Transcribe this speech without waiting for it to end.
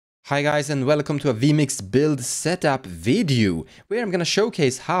Hi guys and welcome to a vMix build setup video where I'm gonna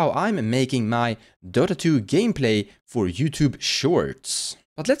showcase how I'm making my Dota 2 gameplay for YouTube Shorts.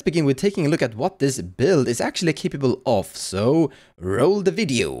 But let's begin with taking a look at what this build is actually capable of, so roll the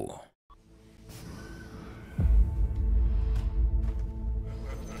video.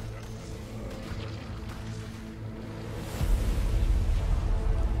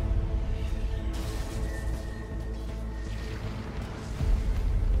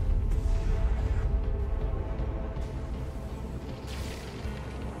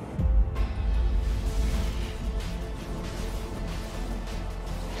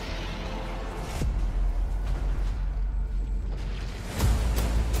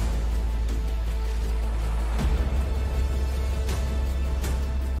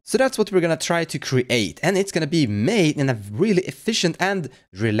 So that's what we're gonna try to create, and it's gonna be made in a really efficient and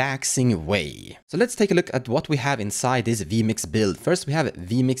relaxing way. So let's take a look at what we have inside this vMix build. First we have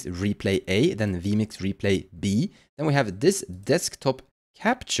vMix Replay A, then vMix Replay B, then we have this desktop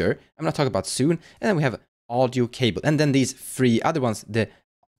capture, I'm gonna talk about soon, and then we have audio cable, and then these three other ones, the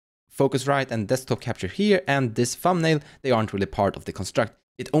Focusrite and desktop capture here, and this thumbnail, they aren't really part of the construct.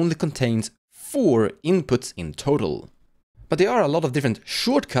 It only contains 4 inputs in total. But there are a lot of different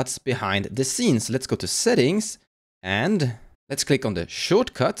shortcuts behind the scenes. Let's go to settings and let's click on the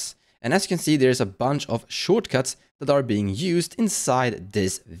shortcuts. And as you can see, there's a bunch of shortcuts that are being used inside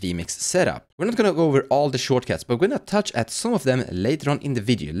this vMix setup. We're not going to go over all the shortcuts, but we're going to touch at some of them later on in the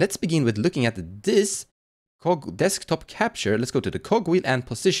video. Let's begin with looking at this desktop capture. Let's go to the cogwheel and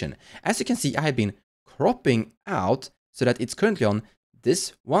position. As you can see, I have been cropping out so that it's currently on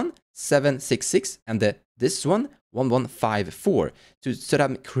this one 766 and this one 1154 so that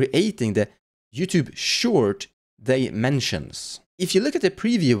I'm creating the YouTube short dimensions. If you look at the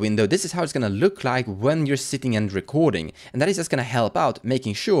preview window, this is how it's going to look like when you're sitting and recording, and that is just going to help out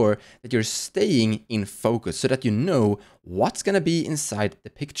making sure that you're staying in focus so that you know what's going to be inside the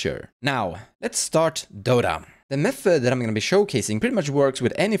picture. Now, let's start Dota. The method that I'm going to be showcasing pretty much works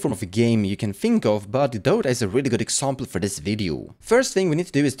with any form of a game you can think of, but Dota is a really good example for this video. First thing we need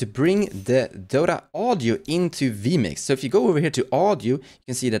to do is to bring the Dota audio into vMix. So if you go over here to audio, you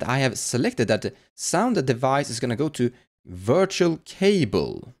can see that I have selected that the sound device is going to go to virtual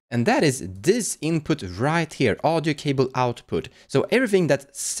cable, and that is this input right here, audio cable output. So everything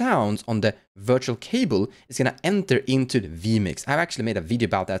that sounds on the virtual cable is going to enter into the vMix. I've actually made a video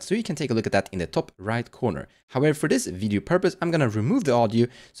about that, so you can take a look at that in the top right corner. However, for this video purpose, I'm going to remove the audio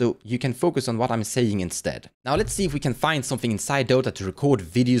so you can focus on what I'm saying instead. Now let's see if we can find something inside Dota to record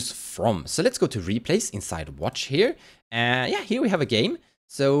videos from. So let's go to replays inside watch here, and yeah, here we have a game.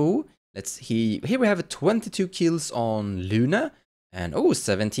 So let's here we have 22 kills on Luna and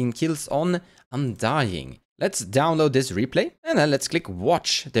 17 kills on Undying. Let's download this replay and then let's click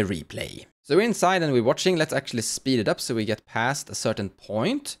watch the replay. So we're inside and we're watching. Let's actually speed it up so we get past a certain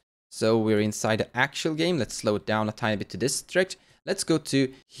point. So we're inside the actual game. Let's slow it down a tiny bit to district. Let's go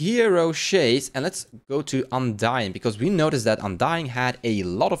to Hero Chase and let's go to Undying, because we noticed that Undying had a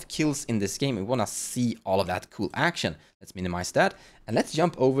lot of kills in this game. We want to see all of that cool action. Let's minimize that and let's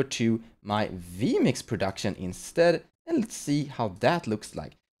jump over to my vMix production instead and let's see how that looks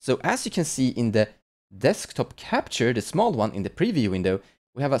like. So as you can see in the desktop capture, the small one in the preview window,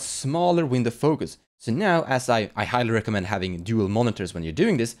 we have a smaller window focus. So now, as I highly recommend having dual monitors when you're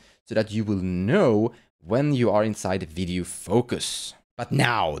doing this so that you will know when you are inside video focus. But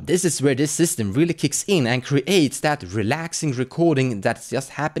now, this is where this system really kicks in and creates that relaxing recording that's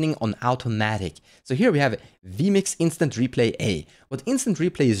just happening on automatic. So here we have vMix Instant Replay A. What Instant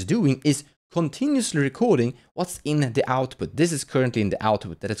Replay is doing is continuously recording what's in the output. This is currently in the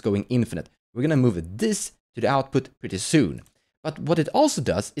output that is going infinite. We're gonna move this to the output pretty soon. But what it also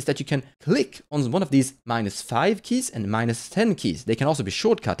does is that you can click on one of these -5 keys and -10 keys. They can also be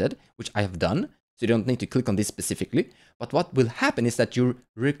shortcutted, which I have done. So you don't need to click on this specifically. But what will happen is that you're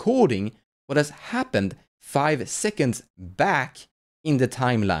recording what has happened 5 seconds back in the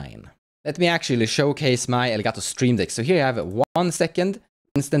timeline. Let me actually showcase my Elgato Stream Deck. So here I have 1 second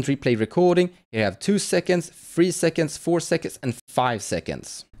instant replay recording. Here I have 2 seconds, 3 seconds, 4 seconds, and 5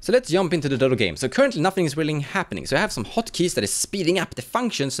 seconds. So let's jump into the Dota game. So currently nothing is really happening. So I have some hotkeys that is speeding up the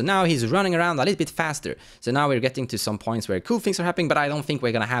function. So now he's running around a little bit faster. So now we're getting to some points where cool things are happening, but I don't think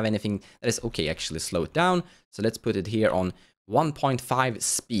we're gonna have anything that is okay. Actually slow it down. So let's put it here on 1.5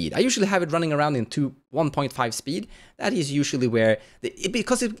 speed. I usually have it running around in 1.5 speed. That is usually where,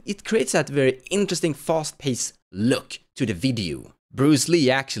 because it creates that very interesting fast-paced look to the video. Bruce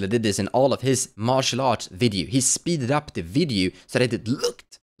Lee actually did this in all of his martial arts video. He speeded up the video so that it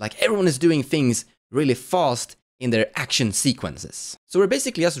looked like everyone is doing things really fast in their action sequences. So we're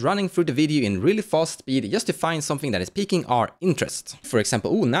basically just running through the video in really fast speed just to find something that is piquing our interest. For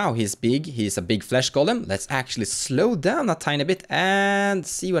example, oh, now he's big, he's a big flesh golem. Let's actually slow down a tiny bit and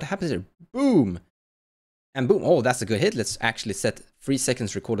see what happens here. Boom! And boom, oh, that's a good hit. Let's actually set 3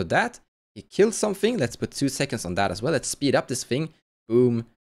 seconds recorded that. He killed something, let's put 2 seconds on that as well. Let's speed up this thing. Boom,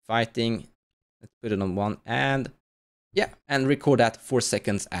 fighting. Let's put it on 1 and yeah, and record that 4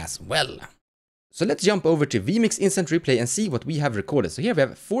 seconds as well. So let's jump over to vMix Instant Replay and see what we have recorded. So here we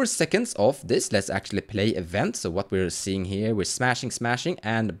have 4 seconds of this. Let's actually play event. So what we're seeing here, we're smashing,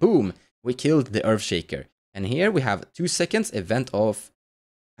 and boom, we killed the Earthshaker. And here we have 2 seconds event of,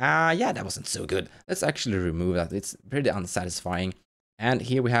 yeah, that wasn't so good. Let's actually remove that. It's pretty unsatisfying. And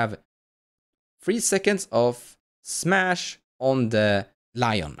here we have 3 seconds of smash on the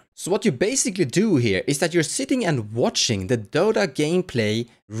lion. So what you basically do here is that you're sitting and watching the Dota gameplay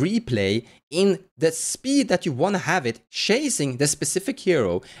replay in the speed that you want to have it, chasing the specific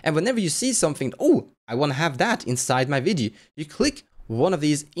hero. And whenever you see something, oh, I want to have that inside my video, you click one of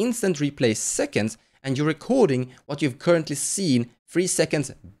these instant replay seconds and you're recording what you've currently seen 3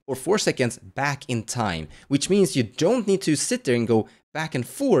 seconds or 4 seconds back in time, which means you don't need to sit there and go back and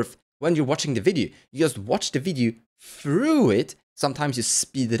forth when you're watching the video. You just watch the video through it. Sometimes you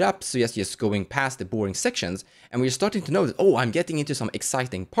speed it up, so yes, you're just going past the boring sections, and when you're starting to know that, oh, I'm getting into some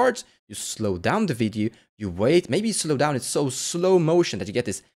exciting parts, you slow down the video, you wait, maybe you slow down, it's so slow motion that you get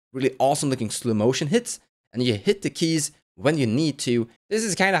this really awesome looking slow motion hits, and you hit the keys when you need to. This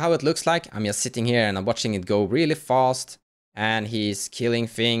is kind of how it looks like. I'm just sitting here and I'm watching it go really fast, and he's killing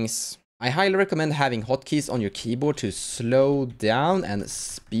things. I highly recommend having hotkeys on your keyboard to slow down and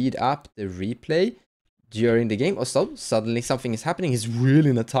speed up the replay during the game. Also, suddenly something is happening. He's really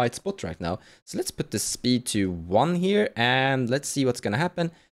in a tight spot right now. So let's put the speed to 1 here and let's see what's gonna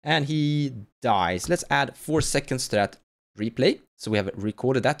happen. And he dies. Let's add 4 seconds to that replay. So we have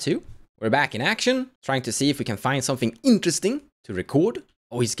recorded that too. We're back in action, trying to see if we can find something interesting to record.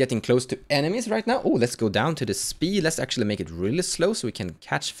 Oh, he's getting close to enemies right now. Oh, let's go down to the speed. Let's actually make it really slow so we can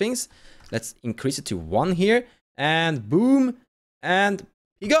catch things. Let's increase it to 1 here and boom, and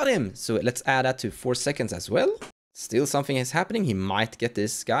he got him! So let's add that to 4 seconds as well. Still something is happening. He might get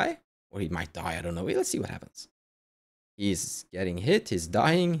this guy. Or he might die, I don't know. Let's see what happens. He's getting hit. He's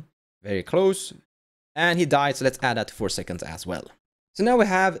dying. Very close. And he died, so let's add that to 4 seconds as well. So now we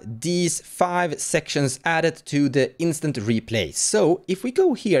have these 5 sections added to the instant replay. So if we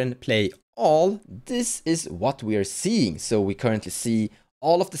go here and play all, this is what we are seeing. So we currently see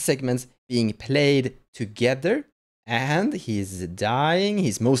all of the segments being played together. And he's dying.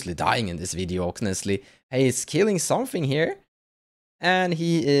 He's mostly dying in this video, honestly. He's killing something here. And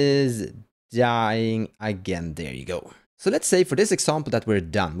he is dying again. There you go. So let's say for this example that we're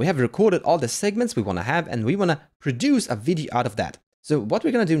done. We have recorded all the segments we want to have and we want to produce a video out of that. So what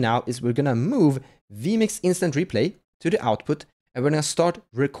we're going to do now is we're going to move vMix Instant Replay to the output and we're going to start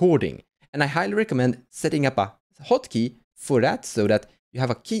recording. And I highly recommend setting up a hotkey for that so that you have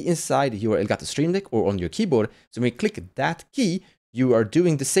a key inside your Elgato Stream Deck or on your keyboard. So when you click that key, you are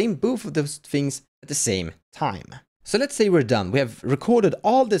doing the same, both of those things at the same time. So let's say we're done. We have recorded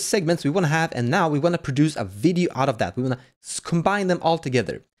all the segments we want to have, and now we want to produce a video out of that. We want to combine them all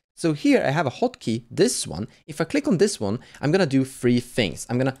together. So here I have a hotkey, this one. If I click on this one, I'm going to do 3 things.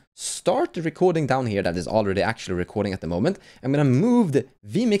 I'm going to start the recording down here that is already actually recording at the moment. I'm going to move the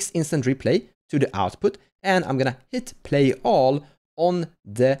vMix Instant Replay to the output, and I'm going to hit play all on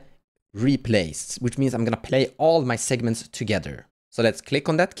the replays, which means I'm going to play all my segments together. So let's click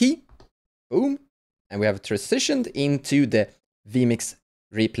on that key. Boom. And we have transitioned into the vMix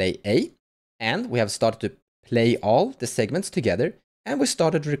Replay A. And we have started to play all the segments together. And we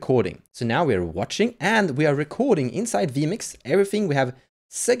started recording. So now we are watching and we are recording inside vMix. Everything we have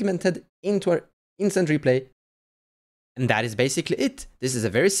segmented into our instant replay. And that is basically it. This is a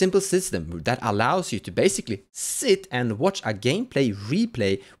very simple system that allows you to basically sit and watch a gameplay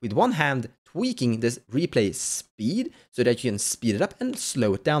replay with one hand tweaking this replay speed so that you can speed it up and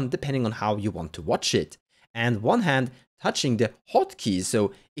slow it down depending on how you want to watch it. And one hand touching the hotkeys.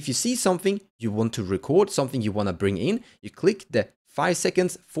 So if you see something you want to record, something you want to bring in, you click the 5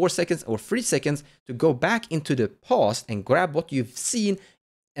 seconds, 4 seconds, or 3 seconds to go back into the past and grab what you've seen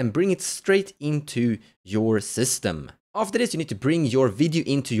and bring it straight into your system. After this, you need to bring your video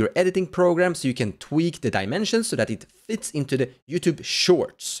into your editing program so you can tweak the dimensions so that it fits into the YouTube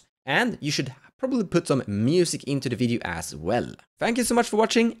Shorts. And you should probably put some music into the video as well. Thank you so much for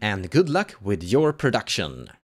watching and good luck with your production.